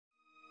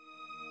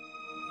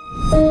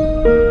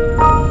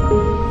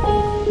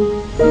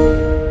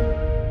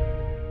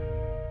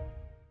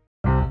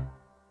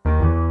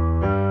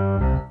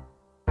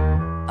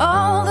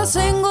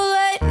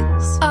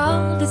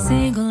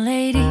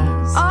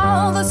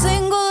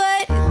single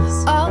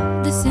ladies, all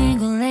the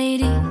single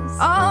ladies,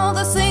 all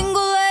the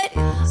single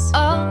ladies,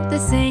 all the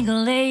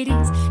single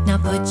ladies. Now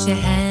put your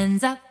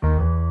hands up.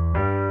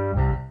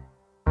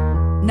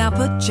 Now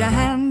put your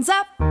hands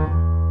up.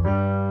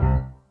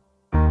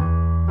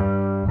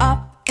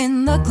 Up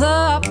in the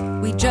club,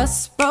 we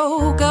just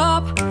broke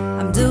up.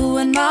 I'm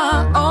doing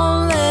my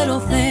own little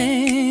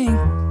thing.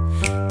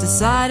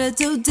 Decided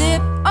to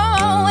dip,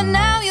 oh, and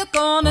now you're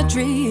gonna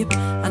trip.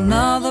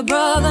 Another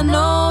brother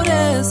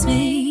noticed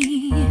me.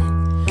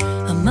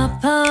 I'm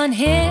up on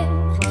him,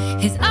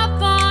 he's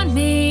up on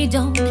me.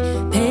 Don't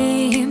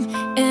pay him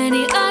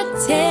any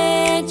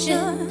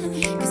attention,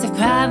 'cause I've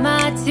cried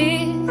my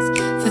tears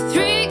for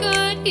 3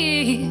 good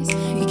years.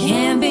 You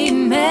can't be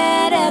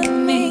mad at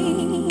me,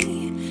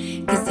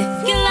 'cause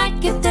if you like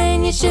it,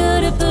 then you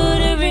should've put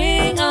a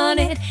ring on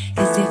it.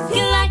 'Cause if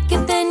you like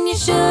it, then you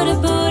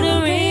should've put a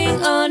ring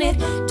on it.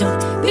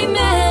 Don't be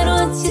mad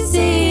once you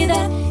see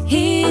that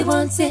he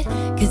wants it.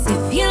 'Cause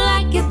if you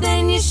like it,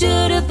 then you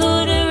should've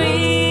put a ring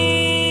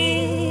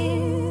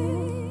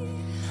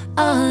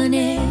on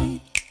it.